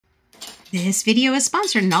This video is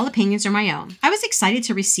sponsored and all opinions are my own. I was excited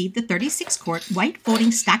to receive the 36-quart white folding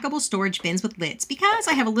stackable storage bins with lids because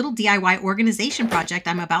I have a little DIY organization project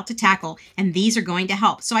I'm about to tackle and these are going to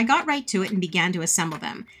help. So I got right to it and began to assemble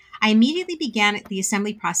them. I immediately began the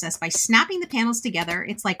assembly process by snapping the panels together.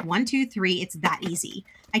 It's like 1, 2, 3, it's that easy.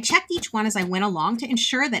 I checked each one as I went along to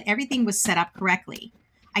ensure that everything was set up correctly.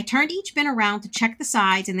 I turned each bin around to check the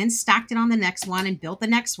sides and then stacked it on the next one and built the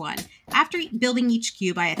next one. After building each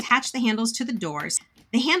cube, I attached the handles to the doors.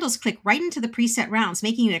 The handles click right into the preset rounds,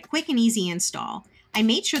 making it a quick and easy install. I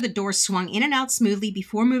made sure the doors swung in and out smoothly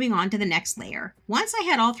before moving on to the next layer. Once I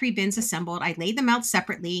had all 3 bins assembled, I laid them out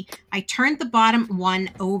separately. I turned the bottom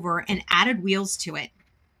one over and added wheels to it.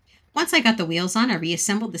 Once I got the wheels on, I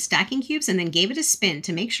reassembled the stacking cubes and then gave it a spin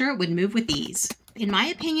to make sure it would move with ease. In my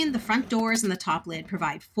opinion, the front doors and the top lid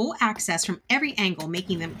provide full access from every angle,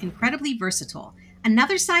 making them incredibly versatile.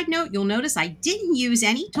 Another side note, you'll notice I didn't use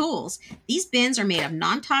any tools. These bins are made of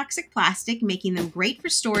non-toxic plastic, making them great for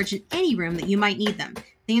storage in any room that you might need them.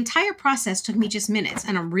 The entire process took me just minutes,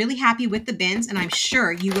 and I'm really happy with the bins, and I'm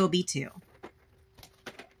sure you will be too.